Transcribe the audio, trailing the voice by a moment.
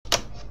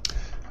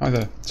Hi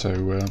there.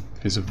 So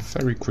here's a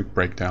very quick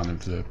breakdown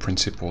of the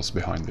principles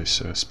behind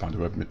this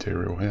spiderweb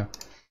material here.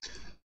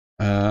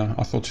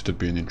 I thought it would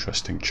be an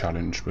interesting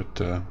challenge,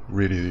 but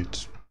really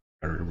it's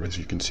as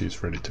you can see,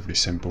 it's relatively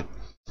simple.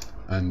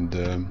 And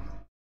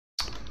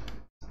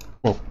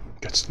well,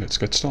 let's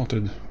get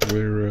started.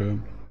 We're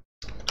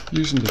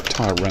using the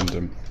tile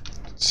random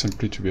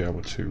simply to be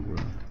able to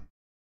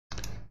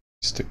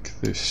stick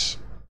this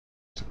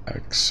to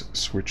X,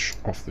 switch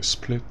off the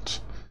split,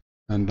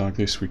 and like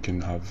this we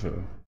can have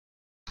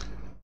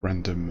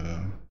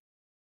random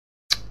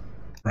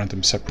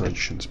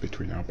separations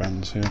between our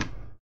bands here.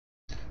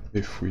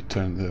 If we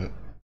turn the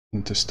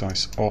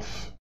interstice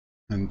off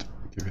and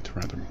give it a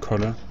random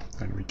color,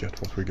 then we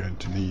get what we're going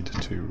to need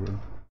to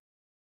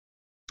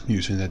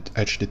use an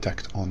edge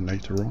detect on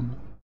later on.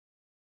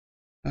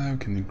 We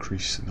can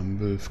increase the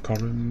number of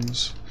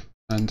columns,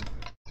 and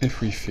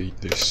if we feed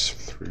this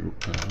through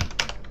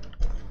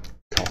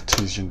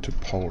Cartesian to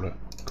polar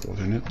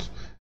coordinate,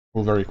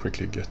 we'll very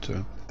quickly get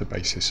the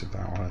basis of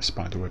our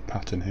spiderweb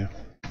pattern here.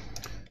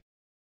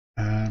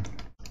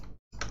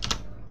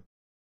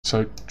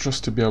 So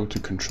just to be able to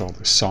control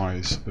the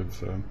size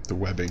of the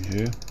webbing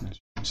here, as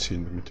you can see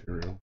in the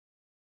material,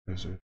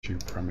 there's a few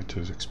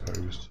parameters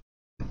exposed,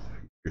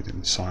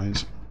 including the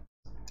size.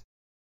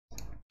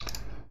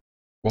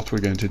 What we're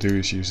going to do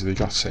is use the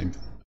exact same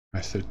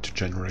method to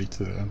generate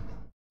the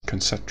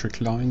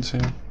concentric lines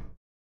here.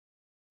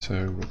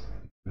 So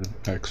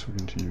with X we're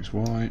going to use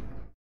Y,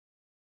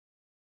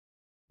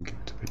 give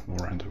it a bit more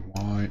random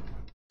Y,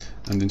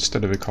 and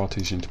instead of a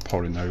Cartesian to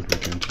polar node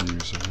we're going to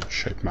use a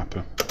shape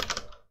mapper.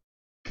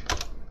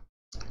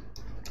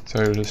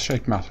 So the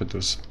shape mapper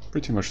does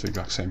pretty much the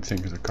exact same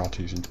thing as a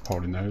Cartesian to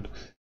polar node,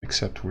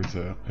 except with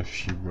a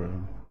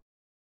few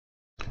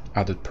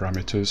added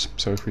parameters.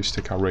 So if we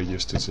stick our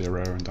radius to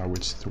 0 and our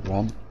width to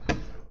 1,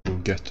 we'll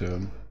get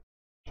a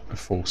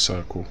full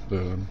circle,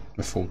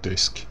 a full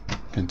disk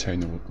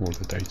containing all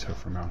the data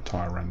from our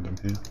tile random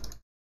here.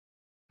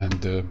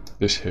 And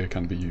this here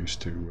can be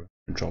used to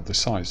control the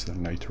size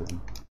then later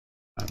on.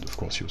 And of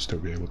course you'll still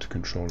be able to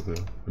control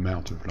the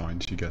amount of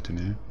lines you get in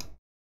here.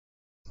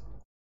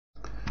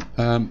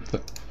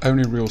 The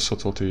only real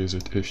subtlety is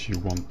that if you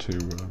want to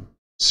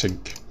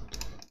sync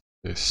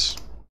this,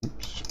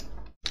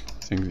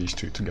 these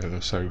two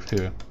together. So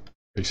here,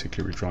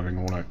 basically, we're driving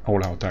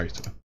all our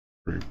data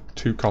through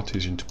two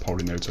Cartesian to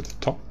polar nodes at the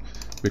top,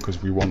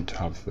 because we want to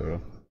have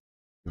the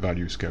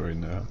values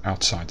going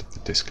outside of the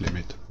disk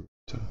limit.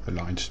 The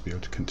lines to be able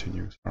to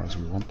continue as far as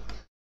we want.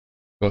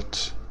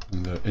 But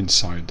in the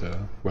inside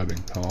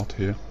webbing part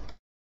here,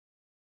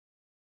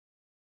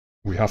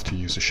 we have to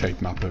use a shape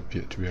mapper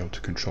to be able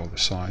to control the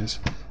size,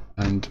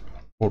 and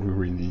what we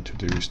really need to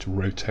do is to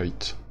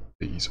rotate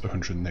these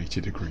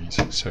 180 degrees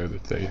so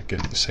that they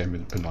get the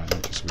same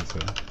alignment as with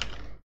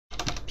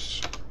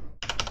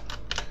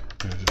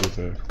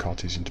the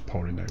Cartesian to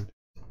polar node.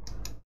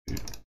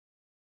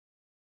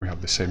 We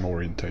have the same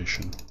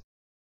orientation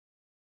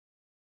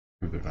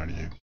with the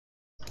values.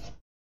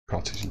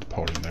 Cartesian to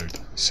polar node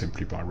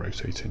simply by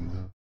rotating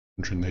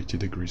 180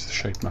 degrees the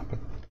shape mapper.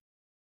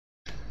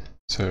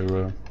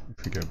 So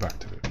if we go back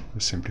to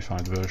the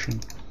simplified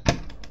version,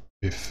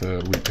 if we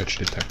edge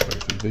detect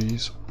both of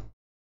these,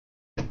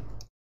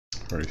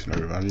 very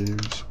low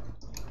values,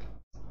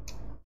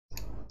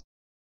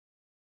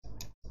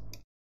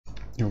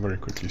 you'll very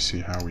quickly see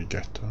how we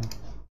get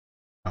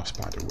our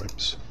spider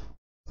webs.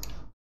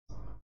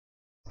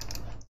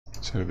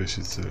 So this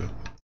is the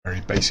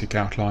very basic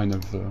outline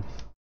of the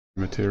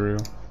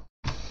material.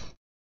 I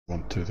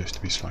want this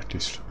to be slightly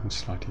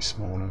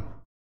smaller,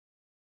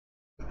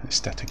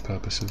 aesthetic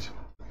purposes.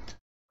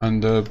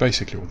 And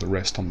basically all the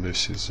rest on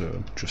this is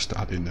just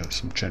adding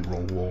some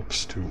general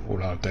warps to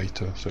all our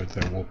data, so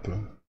they warp,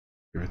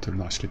 give it a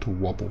nice little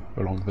wobble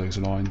along those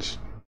lines,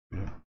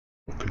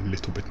 look a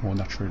little bit more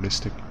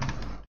naturalistic.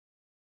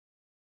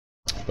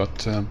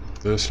 But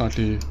the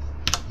slightly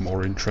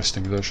more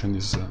interesting version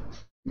is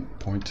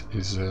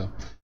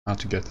how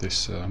to get this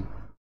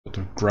sort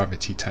of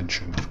gravity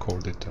tension. I've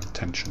called it a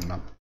tension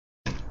map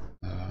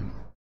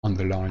on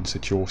the lines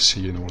that you'll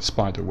see in all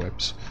spider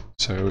webs.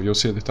 So you'll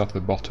see that at the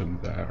bottom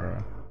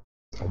there,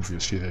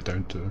 obviously they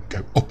don't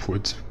go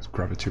upwards,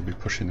 gravity will be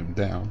pushing them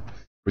down,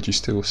 but you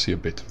still see a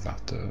bit of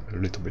that, a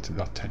little bit of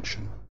that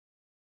tension.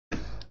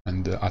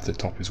 And at the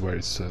top is where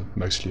it's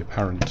mostly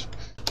apparent.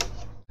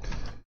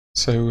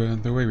 So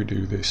the way we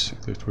do this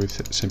is that we're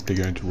simply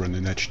going to run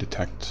an edge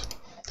detect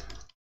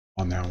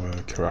on our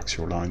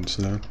coaxial lines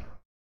there.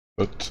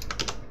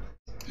 But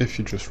if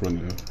you just run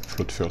a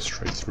flood fill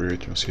straight through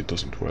it, you'll see it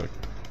doesn't work,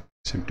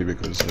 simply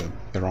because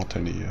there aren't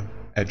any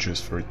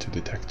edges for it to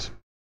detect.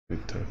 It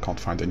can't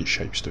find any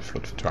shapes to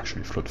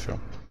actually flood fill.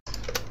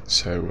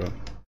 So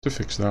to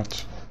fix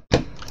that,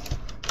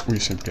 we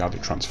simply add a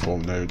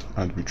transform node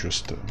and we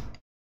just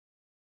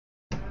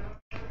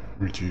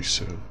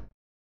reduce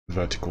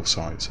vertical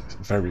size,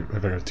 a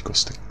vertical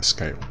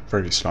scale,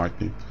 very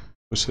slightly,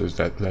 just so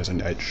that there's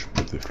an edge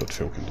that the flood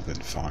fill can then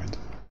find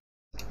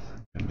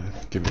and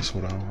give us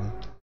all our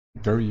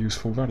very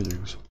useful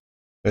values.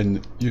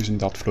 Then using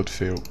that flood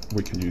fill,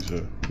 we can use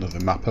another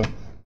mapper,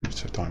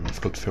 this time a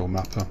flood fill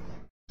mapper,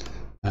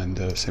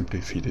 and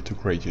simply feed it a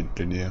gradient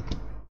linear,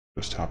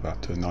 just to have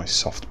that nice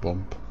soft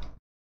bump.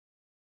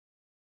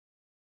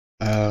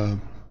 The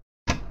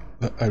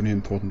only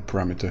important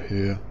parameter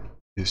here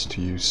is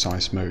to use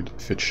size mode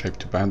fit shape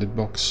to bounded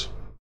box,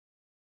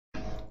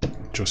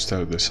 just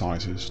so the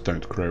sizes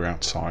don't grow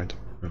outside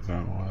of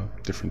our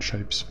different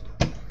shapes.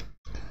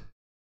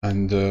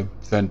 And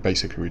then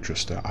basically we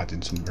just add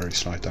in some very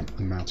slight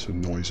amounts of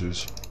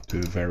noises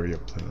to vary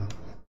up the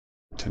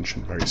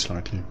tension very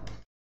slightly.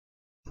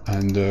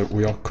 And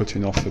we are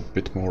cutting off a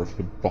bit more of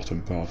the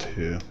bottom part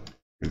here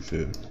with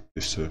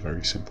this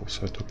very simple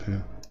setup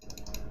here.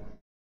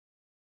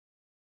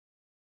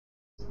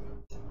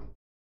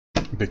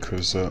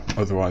 Because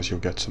otherwise you'll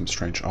get some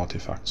strange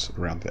artifacts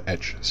around the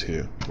edges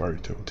here, where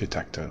it will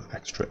detect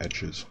extra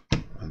edges,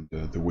 and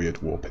the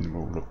weird warping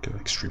will look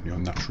extremely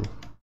unnatural.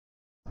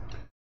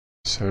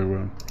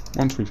 So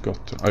once we've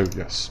got, oh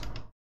yes,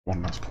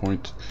 one last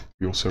point,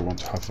 we also want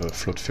to have a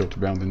flood fill to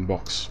bounding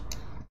box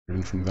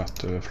driven from that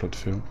flood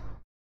fill,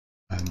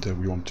 and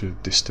we want to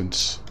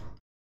distance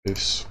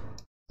this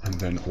and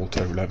then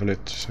auto level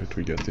it so that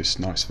we get this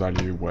nice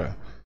value where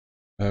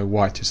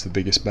white is the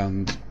biggest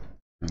band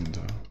and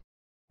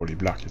probably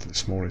black is the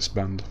smallest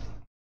band,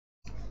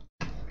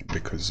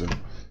 because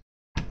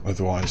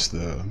otherwise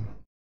the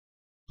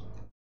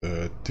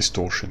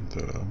distortion,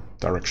 the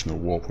directional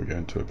warp we're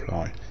going to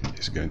apply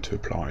is going to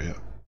apply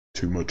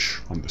too much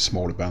on the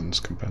smaller bands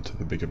compared to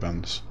the bigger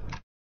bands.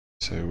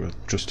 So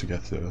just to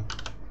get the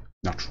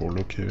natural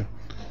look here,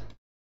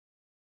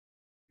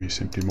 we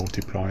simply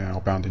multiply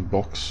our bounding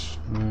box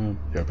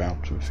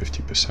about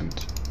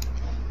 50%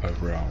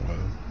 over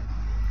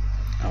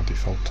our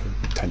default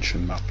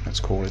tension map, let's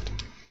call it.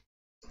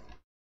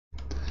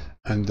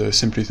 And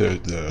simply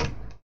the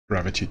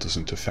gravity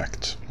doesn't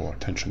affect, or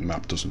tension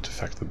map doesn't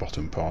affect the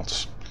bottom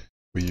parts.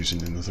 We're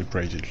using another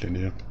gradient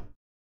linear.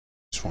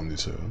 This one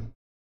is an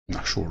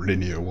actual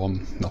linear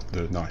one, not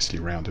the nicely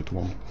rounded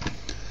one.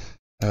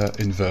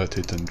 Invert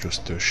it and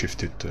just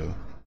shift it, in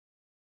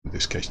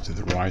this case to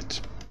the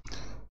right,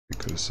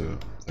 because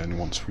then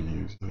once we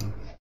use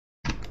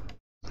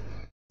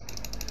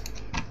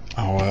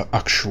our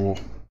actual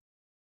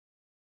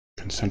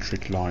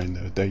concentric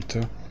line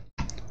data,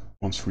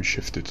 once we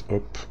shift it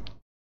up,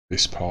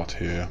 this part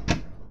here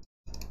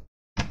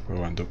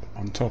will end up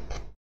on top,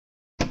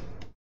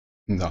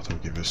 and that will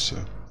give us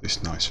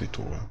this nice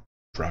little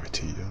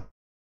gravity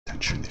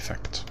tension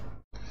effect.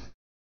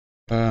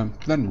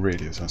 Then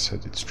really, as I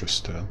said, it's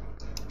just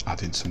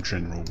adding some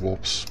general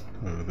warps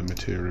over the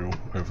material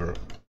over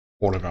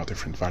all of our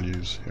different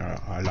values.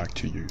 I like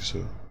to use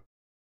the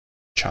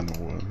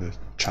channels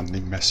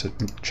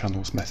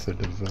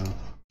method of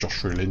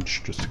Joshua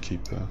Lynch, just to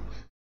keep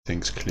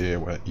things clear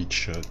where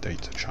each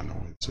data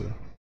channel is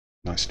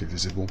nicely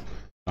visible.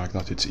 Like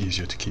that, it's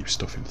easier to keep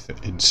stuff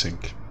in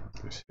sync.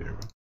 This here,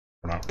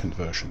 for our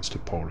conversions to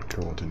polar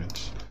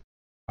coordinates,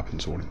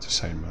 happens all in the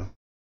same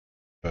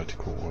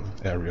vertical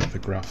area of the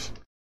graph.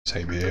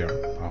 Same here,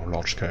 our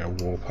large scale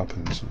warp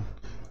happens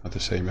at the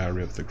same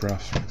area of the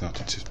graph. Like that,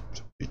 it's a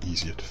bit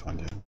easier to find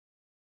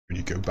when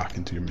you go back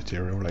into your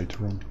material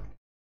later on.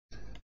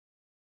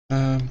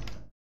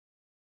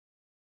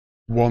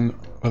 One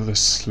other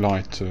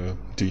slight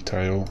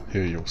detail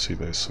here, you'll see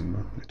there's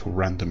some little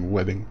random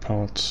webbing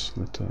parts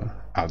that are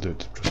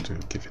added just to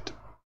give it a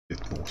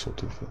bit more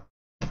sort of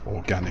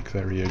organic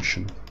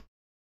variation.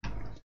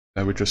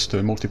 We're just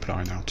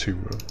multiplying our two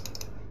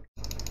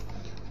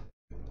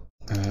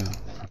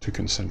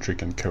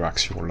concentric and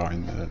coaxial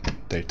line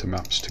data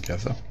maps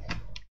together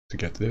to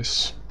get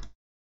this.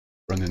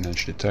 Run an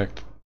edge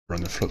detect,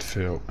 run a flood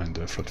fill and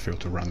a flood fill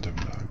to random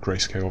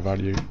grayscale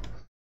value.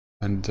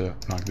 And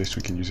like this,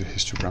 we can use a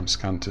histogram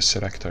scan to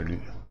select only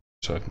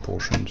certain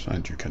portions,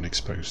 and you can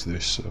expose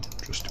this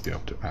just to be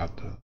able to add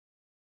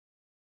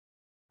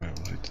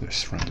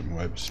this random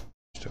webs,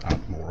 just to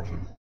add more of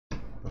them.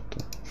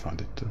 But I find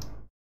it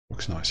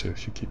looks nicer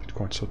if you keep it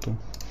quite subtle.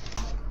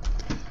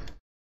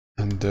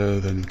 And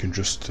then you can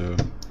just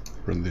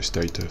run this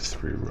data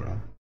through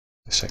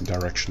the same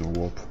directional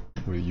warp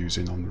we're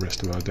using on the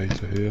rest of our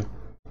data here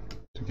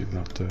to give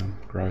that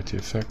gravity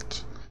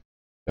effect.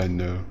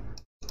 Then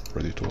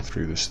run it all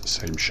through this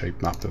same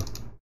shape mapper,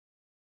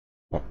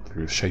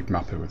 through a shape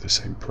mapper with the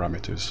same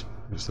parameters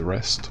as the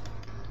rest,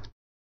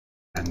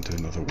 and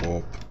another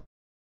warp.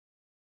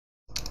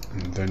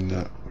 And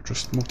then we're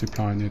just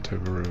multiplying it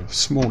over a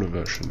smaller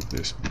version of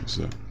this, because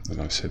as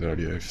I said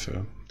earlier, if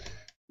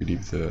we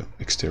leave the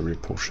exterior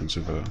portions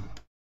of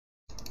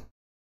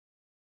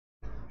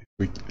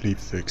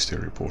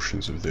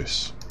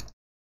this,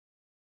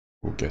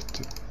 we'll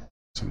get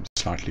some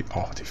slightly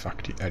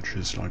artifacty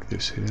edges like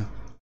this here.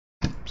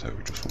 So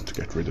we just want to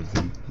get rid of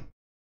them.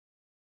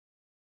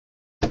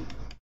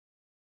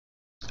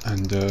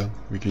 And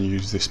we can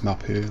use this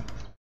map here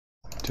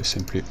to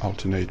simply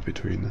alternate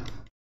between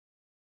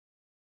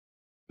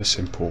a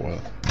simple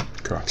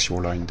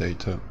coaxial line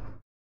data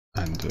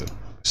and a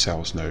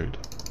cells node,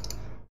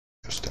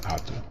 just to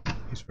add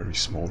these very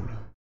small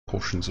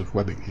portions of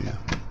webbing here,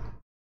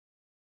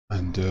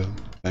 and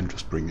then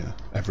just bring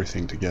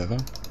everything together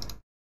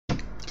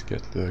to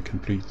get the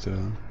complete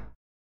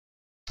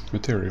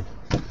material.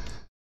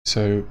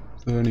 So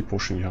the only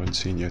portion you haven't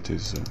seen yet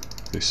is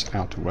this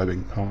outer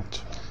webbing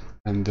part,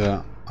 and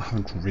I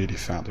haven't really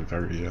found a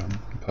very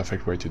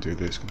perfect way to do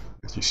this.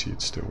 As you see,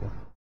 it's still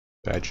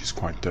the edge is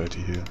quite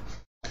dirty here,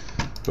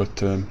 but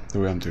the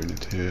way I'm doing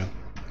it here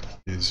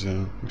is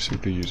we're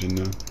simply using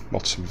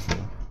lots of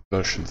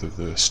versions of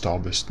the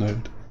Starburst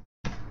node.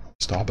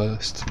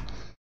 Starburst,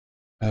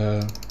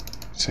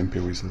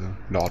 simply with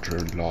larger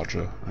and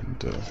larger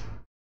and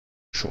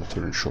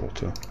shorter and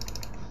shorter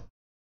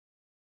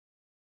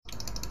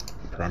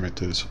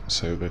parameters,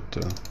 so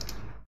that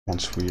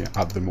once we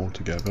add them all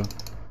together,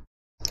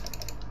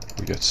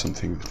 we get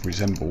something that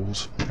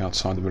resembles the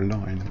outside of a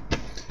line.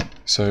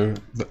 So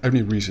the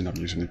only reason I'm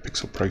using a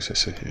pixel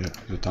processor here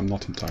is that I'm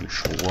not entirely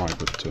sure why,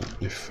 but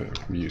if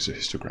we use a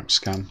histogram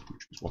scan,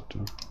 which is what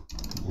we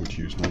would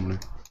use normally,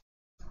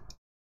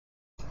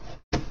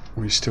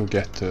 we still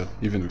get,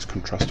 even with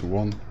contrast to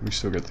 1, we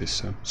still get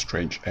this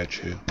strange edge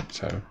here.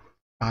 So if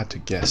I had to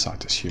guess,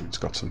 I'd assume it's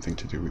got something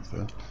to do with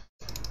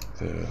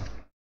the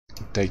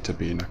data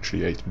being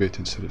actually 8-bit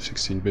instead of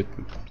 16-bit,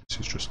 but this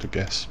is just a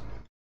guess.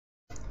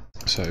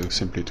 So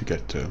simply to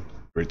get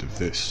rid of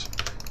this,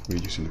 we're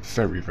using a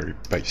very, very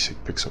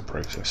basic pixel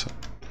processor,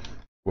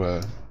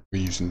 where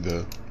we're using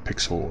the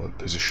pixel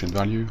position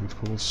value, of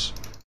course,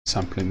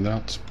 sampling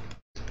that,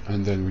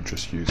 and then we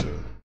just use a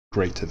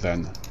greater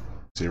than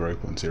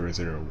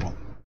 0.001.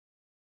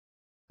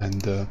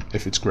 And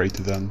if it's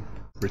greater than,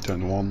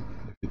 return 1,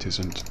 if it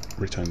isn't,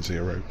 return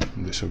 0,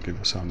 and this will give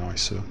us our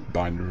nice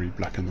binary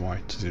black and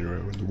white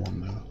 0 and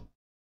 1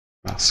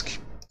 mask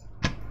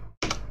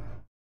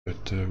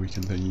that we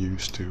can then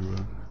use to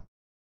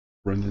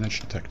run an edge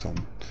detect on.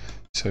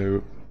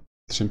 So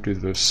simply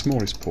the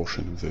smallest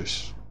portion of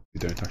this, we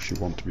don't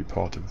actually want to be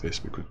part of this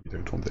because we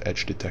don't want the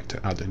edge detector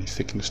to add any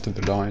thickness to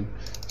the line.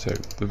 So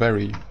the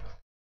very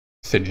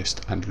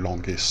thinnest and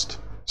longest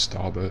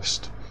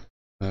Starburst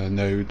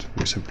node,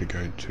 we're simply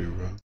going to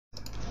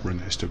run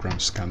a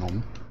histogram scan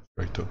on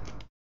straight up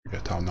to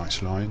get our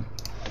nice line,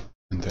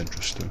 and then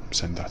just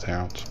send that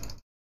out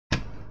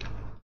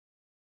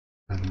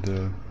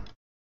and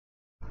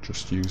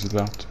just use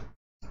that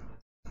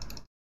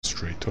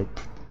straight up,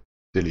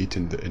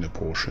 deleting the inner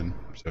portion,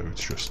 so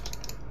it's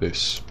just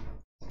this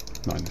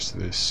minus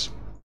this,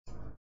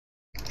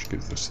 which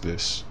gives us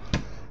this,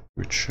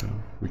 which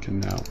we can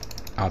now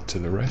add to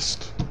the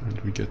rest, and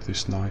we get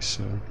this nice,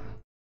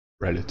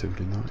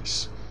 relatively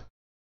nice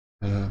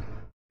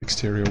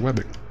exterior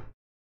webbing,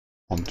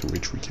 onto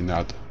which we can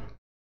add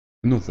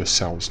another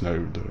cells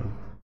node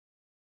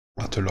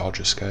at a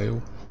larger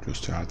scale,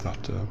 just to add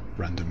that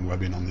random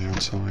webbing on the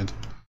outside,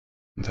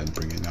 and then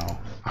bring in our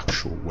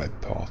actual web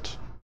part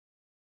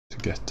to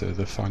get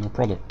the final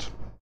product.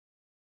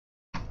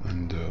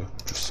 And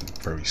just some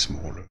very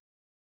small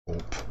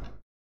warp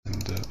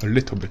and a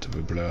little bit of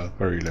a blur,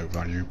 very low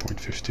value,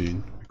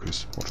 0.15,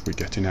 because what we're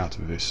getting out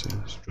of this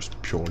is just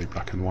purely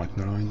black and white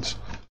lines,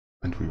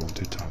 and we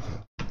want it to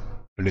have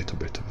a little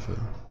bit of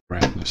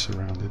roundness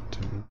around it.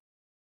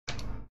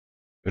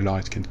 The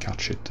light can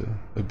catch it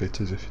a bit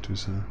as if it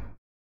was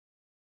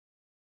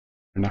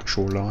an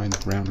actual line,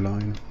 round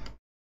line.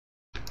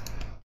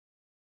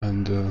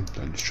 And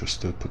then it's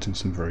just putting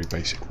some very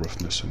basic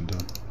roughness and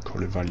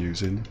color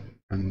values in,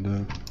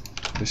 and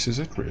this is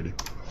it really.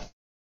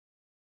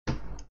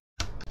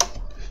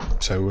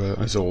 So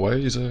as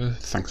always,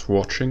 thanks for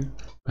watching,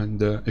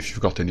 and if you've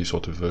got any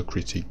sort of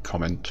critique,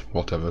 comment,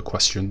 whatever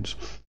questions,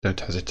 don't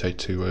hesitate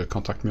to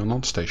contact me on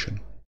OnStation.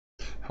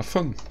 Have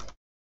fun!